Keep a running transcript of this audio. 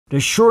The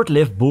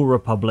short-lived Boer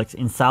republics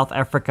in South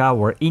Africa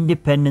were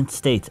independent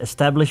states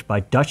established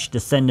by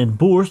Dutch-descendant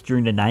Boers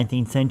during the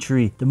 19th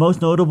century. The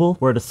most notable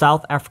were the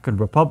South African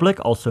Republic,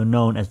 also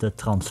known as the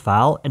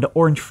Transvaal, and the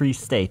Orange Free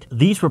State.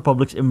 These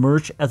republics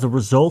emerged as a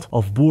result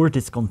of Boer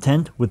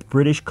discontent with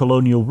British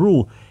colonial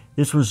rule.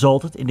 This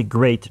resulted in the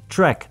Grote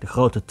Trek, the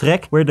Grote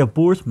Trek, where the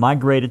Boers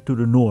migrated to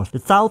the north. The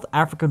South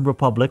African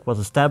Republic was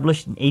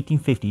established in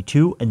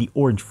 1852 and the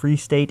Orange Free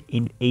State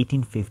in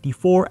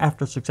 1854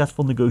 after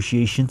successful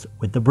negotiations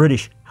with the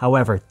British.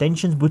 However,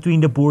 tensions between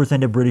the Boers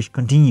and the British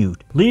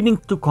continued, leading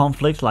to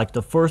conflicts like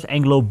the First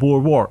Anglo-Boer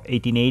War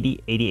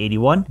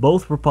 1880-1881.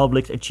 Both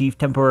republics achieved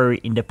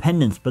temporary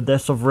independence, but their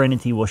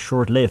sovereignty was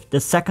short-lived. The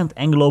Second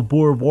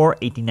Anglo-Boer War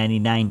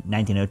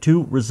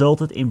 1899-1902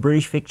 resulted in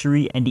British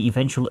victory and the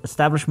eventual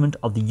establishment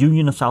of the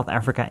Union of South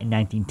Africa in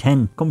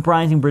 1910,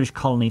 comprising British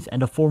colonies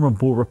and the former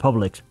Boer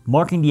republics,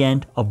 marking the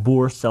end of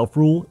Boer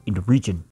self-rule in the region.